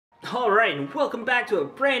Alright, and welcome back to a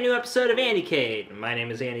brand new episode of AndyCade. My name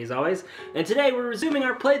is Andy as always, and today we're resuming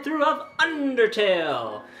our playthrough of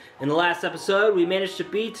UnderTale. In the last episode, we managed to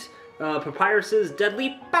beat Papyrus's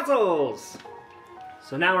deadly puzzles.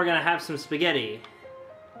 So now we're gonna have some spaghetti.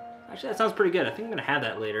 Actually, that sounds pretty good. I think I'm gonna have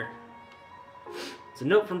that later. It's a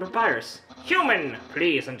note from Papyrus. Human,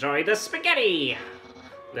 please enjoy the spaghetti.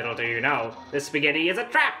 Little do you know, this spaghetti is a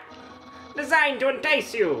trap designed to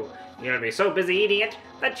entice you. You'll be so busy eating it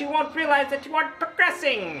that you won't realize that you aren't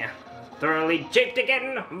progressing. Thoroughly japed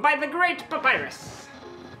again by the great Papyrus.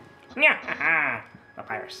 Nyahaha,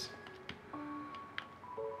 Papyrus.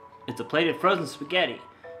 It's a plate of frozen spaghetti.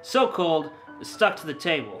 So cold, it's stuck to the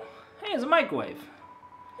table. Hey, it's a microwave.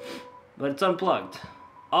 But it's unplugged.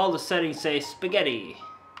 All the settings say spaghetti.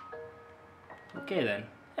 Okay then.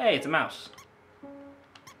 Hey, it's a mouse.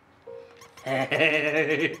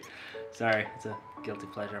 Hey. Sorry, it's a guilty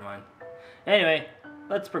pleasure of mine. Anyway,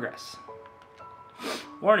 let's progress.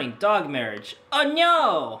 Warning, dog marriage. Oh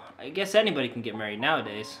no! I guess anybody can get married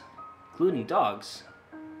nowadays, including dogs.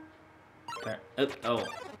 Oh.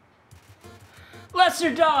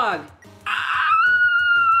 Lesser dog! Ah!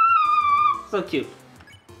 So cute.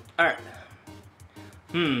 Alright.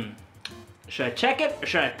 Should I check it or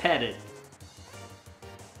should I pet it?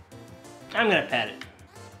 I'm gonna pet it.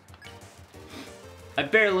 I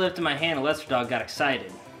barely lifted my hand and Lesser Dog got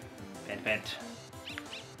excited. Pet, pet.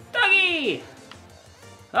 Doggy!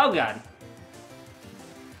 Oh god.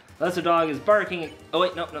 Lesser Dog is barking. Oh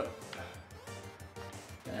wait, no.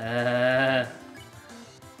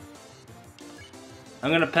 I'm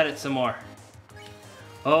gonna pet it some more.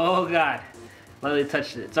 Oh god. Lightly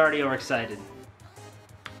touched it. It's already overexcited.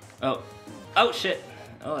 Oh shit.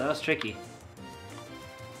 Oh, that was tricky.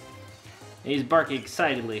 He's barking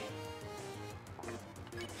excitedly.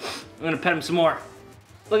 I'm gonna pet him some more.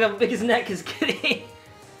 Look how big his neck is getting.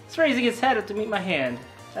 He's raising his head up to meet my hand.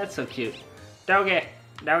 That's so cute. Doggy,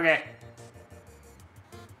 doggy.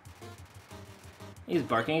 He's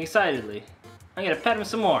barking excitedly. I'm gonna pet him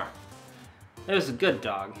some more. It was a good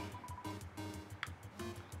dog.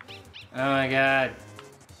 Oh my god.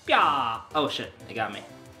 Yeah. Oh shit, it got me.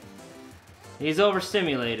 He's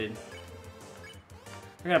overstimulated.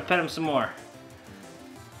 We're gonna pet him some more.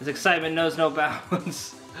 His excitement knows no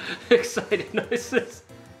bounds. Excited noises.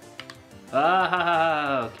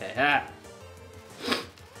 Okay.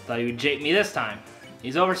 Thought he would jape me this time.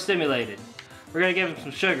 He's overstimulated. We're gonna give him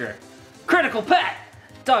some sugar. Critical pet!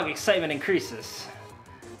 Dog excitement increases.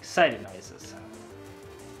 Excited noises.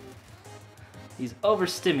 He's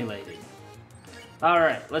overstimulated.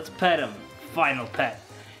 Alright, let's pet him. Final pet.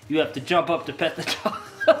 You have to jump up to pet the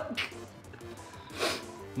dog.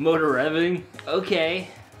 Motor revving. Okay.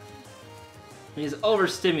 He's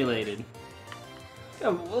overstimulated.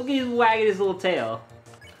 Look at him wagging his little tail.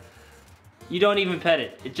 You don't even pet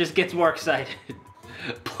it. It just gets more excited.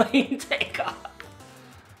 Plane takeoff.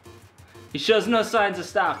 He shows no signs of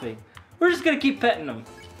stopping. We're just gonna keep petting him.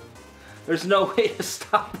 There's no way to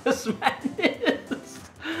stop this madness.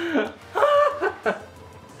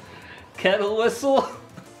 Kettle whistle.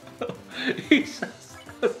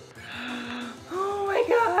 Oh my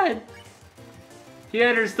god. He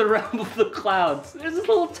enters the realm of the clouds. There's his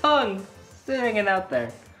little tongue still hanging out there.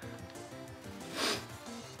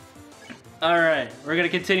 Alright, we're gonna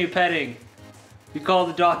continue petting. You call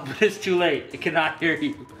the dog, but it's too late. It cannot hear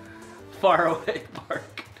you. Far away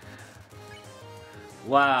bark.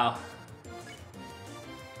 Wow.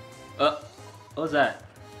 What was that?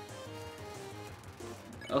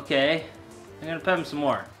 Okay. I'm gonna pet him some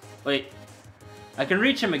more. Wait. I can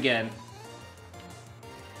reach him again.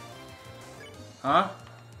 Huh?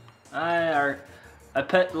 I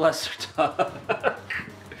pet the lesser dog.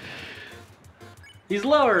 He's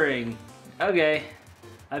lowering. Okay.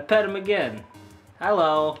 I pet him again.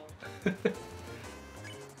 Hello.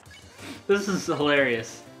 This is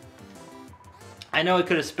hilarious. I know I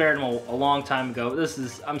could have spared him a long time ago,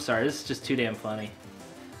 but I'm sorry, this is just too damn funny.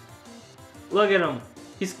 Look at him.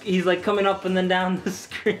 He's like coming up and then down the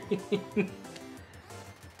screen.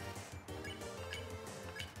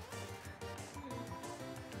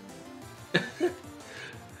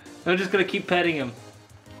 I'm just gonna keep petting him.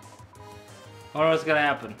 I don't know what's gonna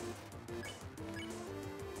happen.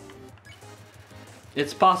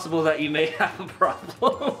 It's possible that you may have a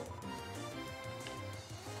problem.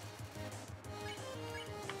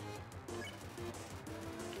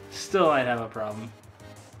 Still might have a problem.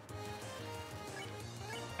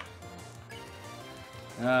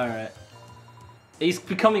 Alright. He's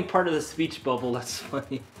becoming part of the speech bubble, that's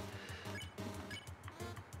funny.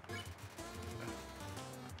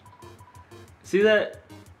 See that?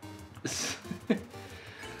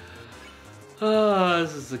 Oh,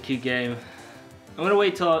 this is a cute game. I'm gonna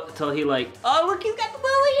wait till he like. Oh, look, he's got the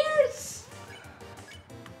little ears.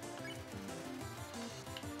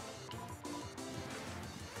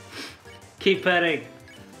 Keep petting.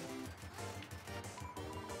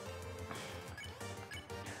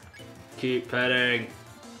 Keep petting.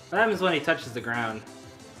 What happens when he touches the ground?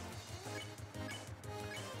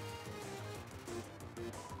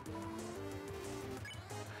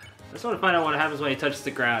 I just want to find out what happens when he touches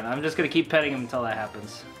the ground. I'm just gonna keep petting him until that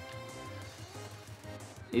happens.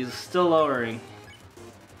 He's still lowering.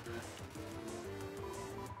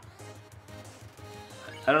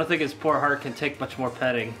 I don't think his poor heart can take much more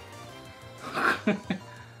petting.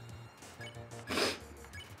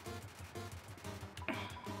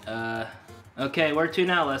 Okay, where to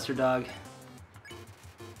now, Lester Dog?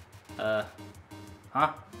 Huh?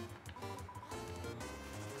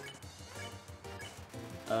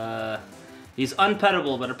 He's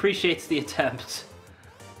unpettable, but appreciates the attempt.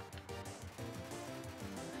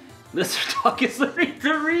 Lester Dog is learning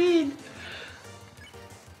to read!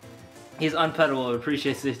 He's unpettable, but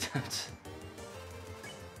appreciates the attempt.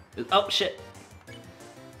 Oh, shit!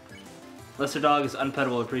 Lester Dog is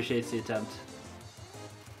unpettable, appreciates the attempt.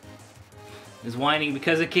 Is whining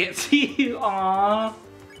because it can't see you. Aww.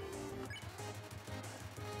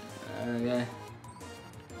 Okay.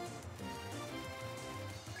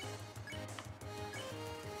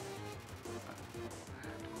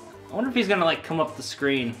 I wonder if he's gonna like come up the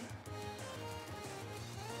screen.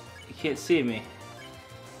 He can't see me.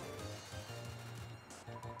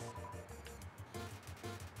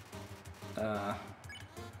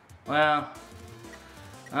 Well,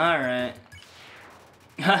 alright.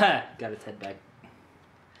 Got its head back.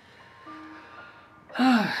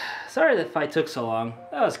 Sorry that fight took so long.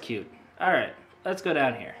 That was cute. Alright, let's go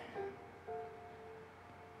down here.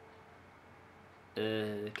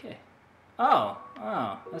 Okay. Oh,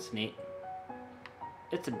 that's neat.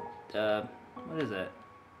 It's a, what is it?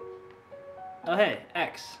 Oh, hey,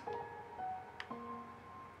 X.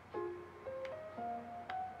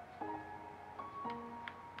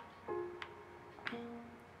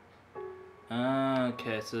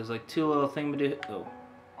 Okay, so there's like two little things to do. Oh.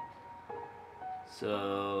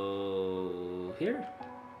 So, here?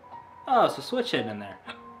 Oh, so switch it in there.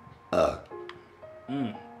 Oh.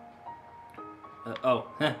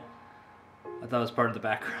 I thought it was part of the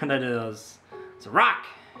background. I did it was. It's a rock!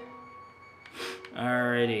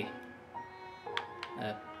 Alrighty.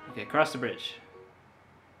 Okay, cross the bridge.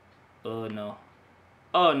 Oh no.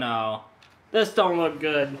 Oh no. This don't look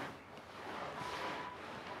good.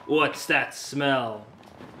 What's that smell?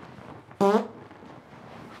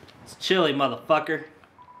 It's chili, motherfucker.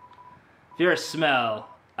 If you're a smell,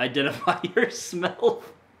 identify your smell.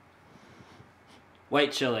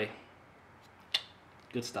 White chili.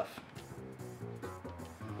 Good stuff.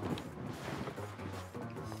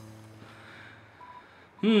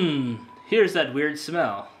 Here's that weird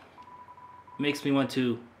smell. Makes me want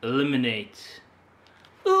to eliminate.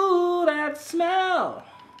 Ooh, that smell.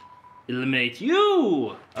 Eliminate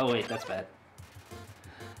you! Oh wait, that's bad.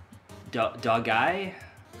 Dog eye?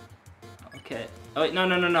 Okay. Oh wait,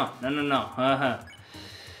 no.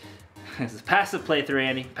 This is passive playthrough,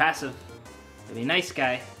 Andy. Passive. Be a nice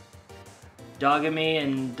guy. Dogamy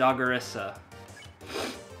and Doggerissa.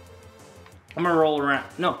 I'm gonna roll around.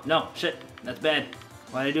 No, shit. That's bad.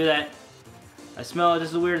 Why'd I do that? I smell it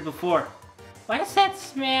just as weird as before. What's that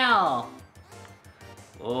smell?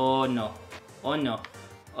 Oh no. Oh no.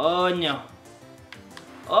 Oh no.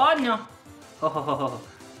 Oh no. Oh.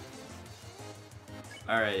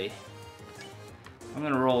 Alrighty. I'm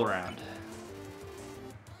gonna roll around.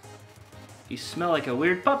 You smell like a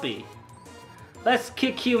weird puppy. Let's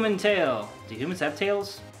kick human tail. Do humans have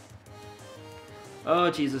tails? Oh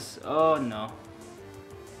Jesus. Oh no.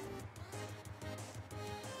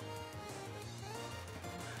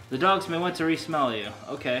 The dogs may want to re-smell you.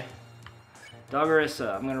 Okay.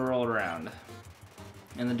 Doggerissa, I'm gonna roll around.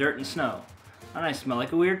 In the dirt and snow. And I smell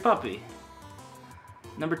like a weird puppy.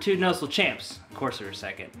 Number 2 Nosel Champs. Of course they're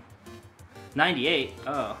second. 98.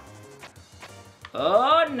 Oh.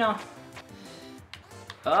 Oh no.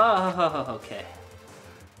 Oh, okay.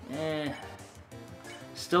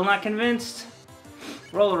 Still not convinced?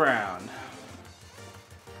 Roll around.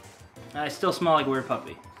 I still smell like a weird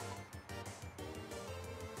puppy.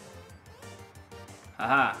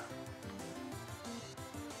 Aha.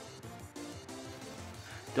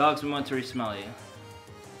 Dogs want to re-smell you.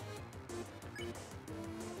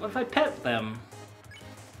 What if I pet them?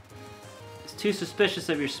 It's too suspicious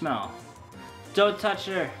of your smell. Don't touch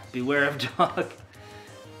her. Beware of dog.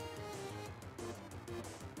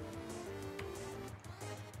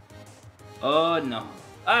 Oh no.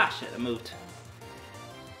 Ah, shit, I moved.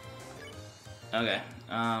 Okay,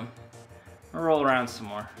 I'll roll around some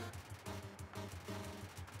more.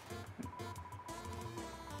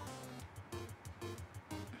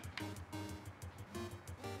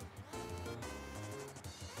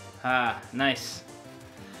 Ah, nice.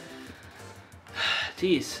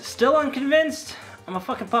 Jeez, still unconvinced? I'm a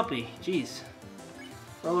fucking puppy. Jeez.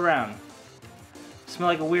 Roll around. Smell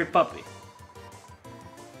like a weird puppy.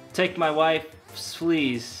 Take my wife's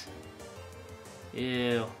fleas.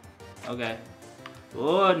 Ew. Okay.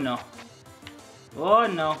 Oh no. Oh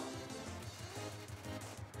no.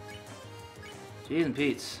 Jeez and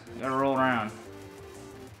Pete's. I gotta roll around.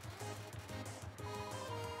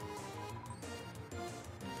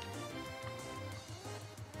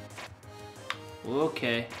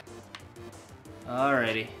 Okay.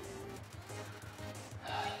 Alrighty.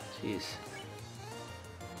 Jeez.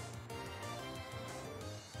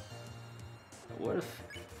 What if...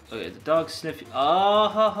 Okay, the dog's sniffing... Oh,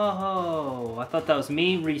 ho, ho, ho. I thought that was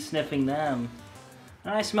me re-sniffing them.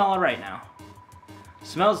 And I smell alright now.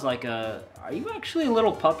 Smells like a... Are you actually a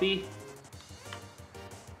little puppy?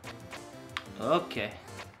 Okay.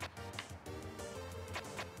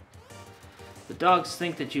 The dogs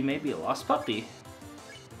think that you may be a lost puppy.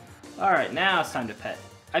 Alright, now it's time to pet.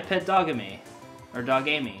 I pet Dog-Amy. Or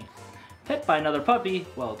Dog-Amy. Pet by another puppy?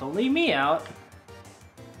 Well, don't leave me out.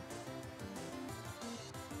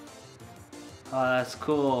 Oh, that's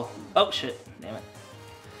cool. Oh, shit. Damn it.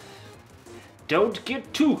 Don't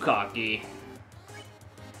get too cocky.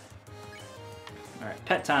 Alright,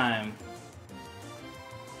 pet time.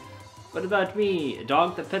 What about me? A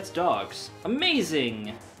dog that pets dogs.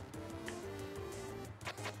 Amazing!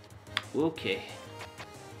 Okay.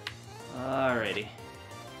 Alrighty.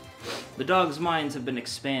 The dog's minds have been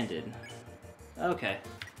expanded. Okay.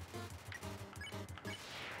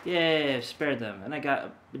 Yay, I've spared them, and I got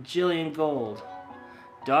a bajillion gold.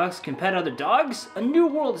 Dogs can pet other dogs? A new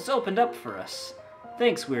world has opened up for us.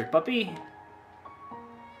 Thanks, weird puppy.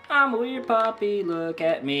 I'm a weird puppy, look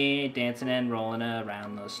at me, dancing and rolling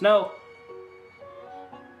around the snow.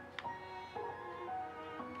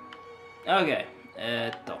 Okay,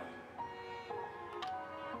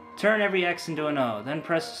 turn every X into an O, then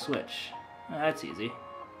press the switch. That's easy.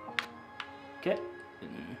 Okay.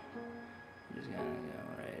 Just gonna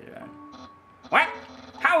go right around. What?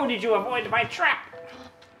 How did you avoid my trap?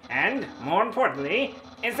 And, more importantly,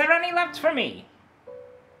 is there any left for me?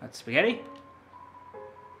 That's spaghetti?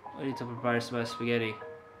 What do you tell providers about spaghetti?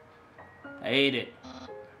 I ate it.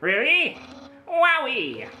 Really?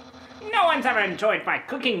 Wowie! No one's ever enjoyed my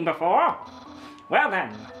cooking before. Well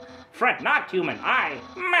then, fret not, human. I,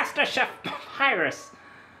 Master Chef Papyrus.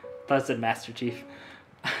 Thought it said Master Chief.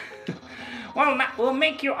 We'll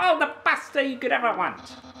make you all the pasta you could ever want.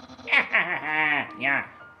 Yeah.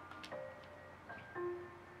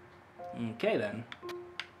 Okay then.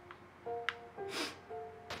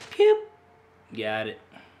 Pew. Got it.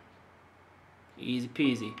 Easy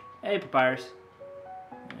peasy. Hey, Papyrus.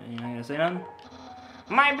 You not gonna say nothing?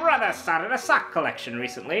 My brother started a sock collection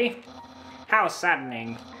recently. How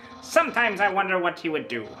saddening. Sometimes I wonder what he would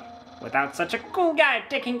do without such a cool guy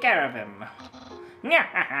taking care of him.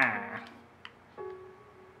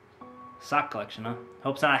 Sock collection, huh?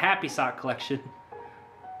 Hope it's not a happy sock collection.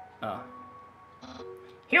 Oh.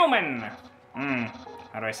 Human!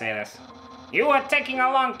 How do I say this? You are taking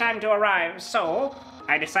a long time to arrive, so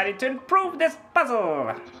I decided to improve this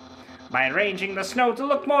puzzle by arranging the snow to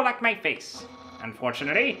look more like my face.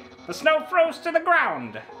 Unfortunately, the snow froze to the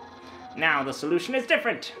ground. Now the solution is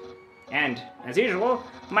different. And, as usual,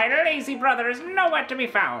 my lazy brother is nowhere to be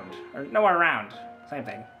found. Or nowhere around. Same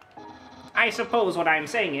thing. I suppose what I'm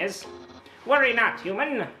saying is, worry not,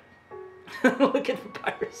 human. Look at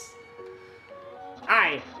Papyrus.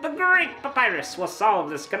 I, the great Papyrus, will solve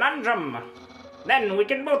this conundrum. Then we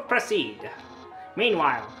can both proceed.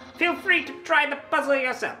 Meanwhile, feel free to try the puzzle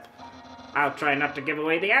yourself. I'll try not to give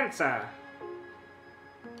away the answer.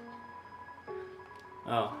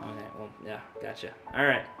 Oh, okay, well, yeah, gotcha.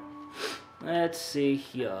 Alright. Let's see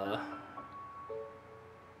here.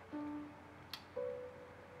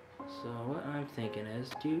 So, what I'm thinking is,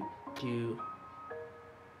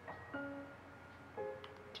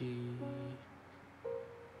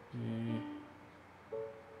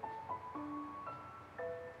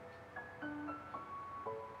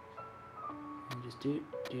 and just do.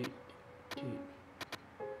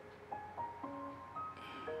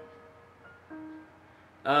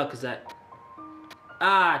 Oh, cause that.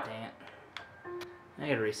 Ah, dang it. I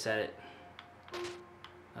gotta reset it.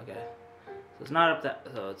 Okay. So it's not up that.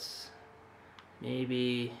 So it's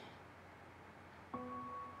maybe.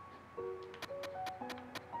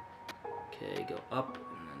 Okay, go up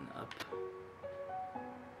and then up.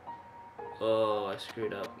 Oh, I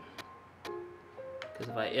screwed up. Because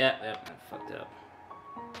if I fucked it up.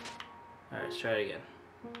 Alright, let's try it again.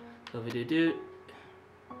 So if we do.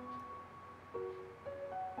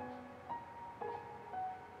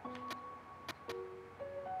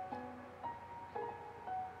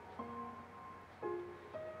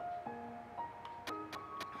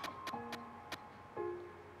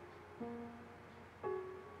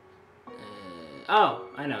 Oh,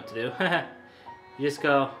 I know what to do. You just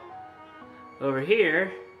go over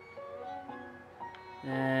here,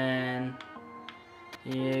 and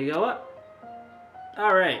you go up.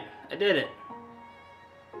 Alright, I did it.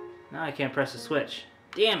 Now I can't press the switch.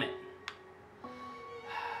 Damn it. I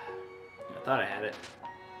thought I had it.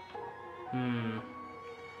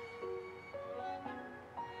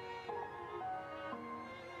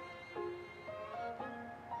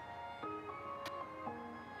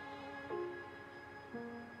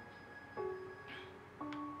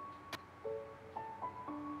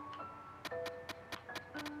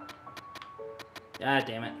 Ah,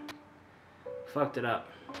 damn it. Fucked it up.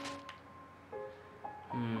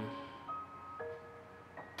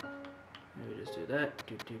 Maybe just do that.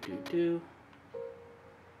 Do.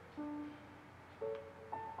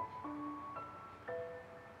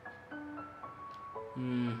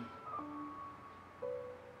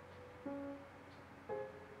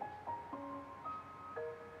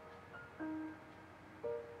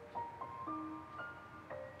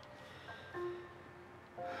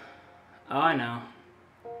 Oh, I know.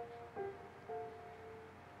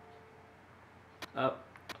 Up,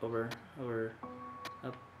 over,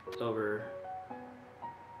 up, over.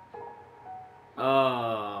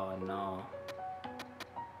 Oh, no.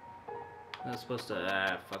 I was supposed to,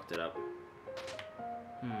 I fucked it up.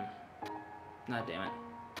 Nah, damn it.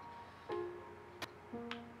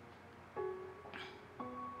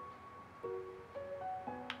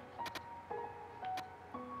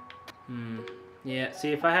 Yeah,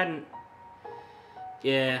 see, if I hadn't...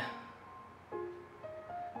 Yeah. If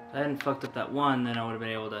I hadn't fucked up that one, then I would have been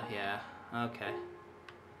able to... Yeah, okay.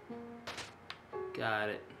 Got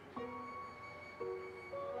it.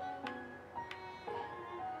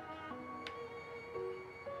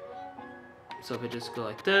 So if I just go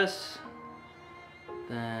like this,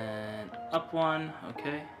 then up one,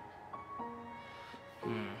 okay.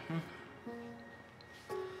 And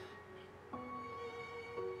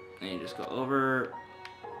you just go over,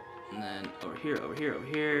 and then over here,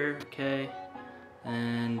 okay.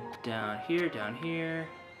 And down here,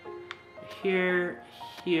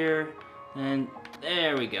 here, and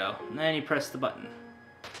there we go. And then you press the button.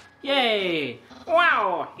 Yay!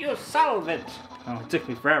 Wow, you solved it! Oh, it took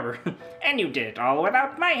me forever. And you did it all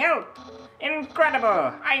without my help!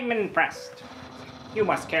 Incredible! I'm impressed. You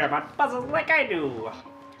must care about puzzles like I do.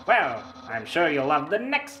 Well, I'm sure you'll love the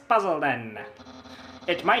next puzzle then.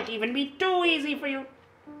 It might even be too easy for you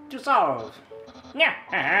to solve. Yeah.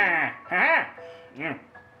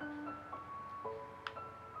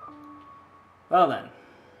 Well then.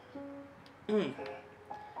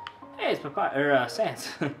 Hey, it's Sans.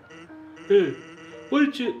 Hey, why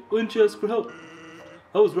didn't you ask for help?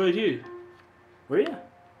 I was right here. Were you?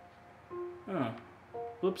 Oh,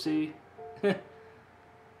 whoopsie.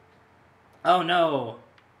 Oh no.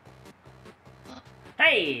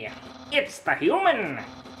 Hey, it's the human.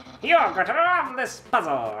 You're going to love this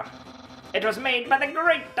puzzle. It was made by the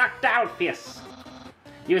great Dr. Alpheus.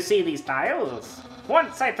 You see these tiles?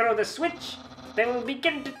 Once I throw the switch, they will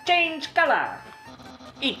begin to change color.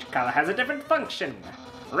 Each color has a different function.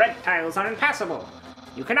 Red tiles are impassable.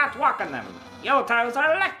 You cannot walk on them. Yellow tiles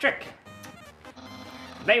are electric.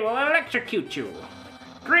 They will electrocute you.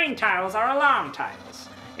 Green tiles are alarm tiles.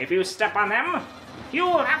 If you step on them, you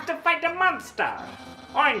will have to fight a monster.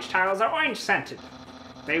 Orange tiles are orange scented.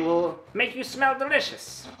 They will make you smell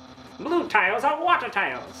delicious. Blue tiles are water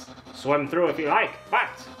tiles. Swim through if you like,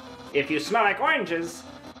 but if you smell like oranges,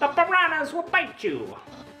 the piranhas will bite you.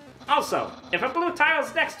 Also, if a blue tile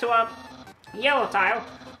is next to a yellow tile,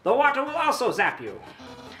 the water will also zap you.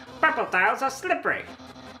 Purple tiles are slippery.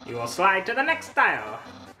 You will slide to the next tile.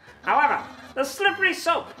 However, the slippery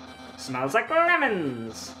soap smells like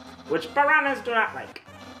lemons, which piranhas do not like.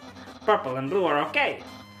 Purple and blue are okay.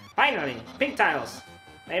 Finally, pink tiles.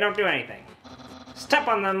 They don't do anything. Step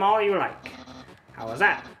on them all you like. How was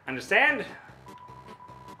that? Understand?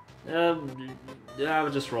 I'll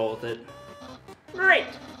just roll with it. Great!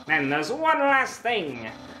 Then there's one last thing.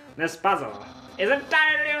 This puzzle is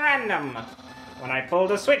entirely random. When I pull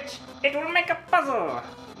the switch, it will make a puzzle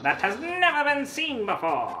that has never been seen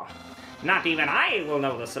before. Not even I will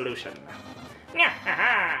know the solution.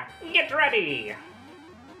 Get ready!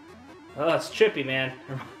 Oh, it's trippy, man.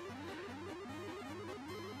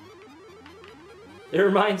 It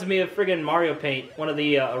reminds me of friggin' Mario Paint, one of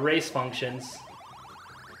the erase functions.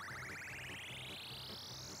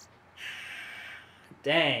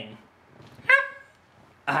 Dang.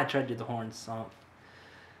 I tried to do the horn stomp.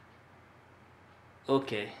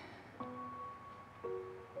 Okay.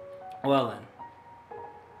 Well then.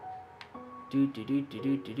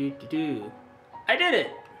 Do. I did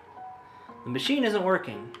it! The machine isn't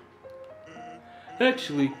working.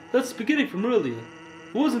 Actually, that's spaghetti from earlier.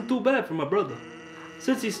 It wasn't too bad for my brother.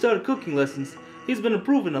 Since he started cooking lessons, he's been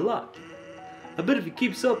improving a lot. I bet if he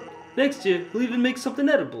keeps up, next year he'll even make something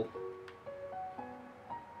edible.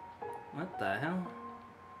 What the hell?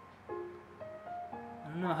 I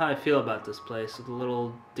don't know how I feel about this place with the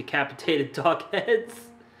little decapitated dog heads.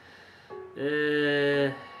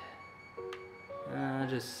 I'll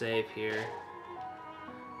just save here.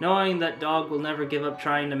 Knowing that dog will never give up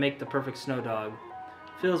trying to make the perfect snow dog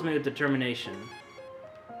fills me with determination.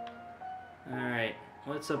 Alright,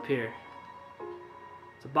 what's up here?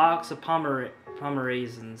 It's a box of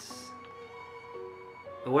Pomeranians.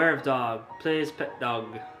 Beware of dog. Plays pet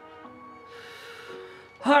dog.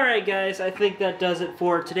 Alright guys, I think that does it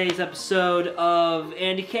for today's episode of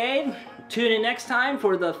AndyCade. Tune in next time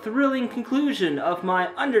for the thrilling conclusion of my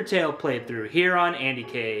UnderTale playthrough here on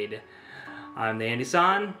AndyCade. I'm the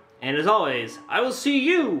AndySan, and as always, I will see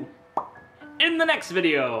you in the next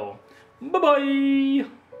video.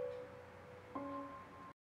 Bye-bye!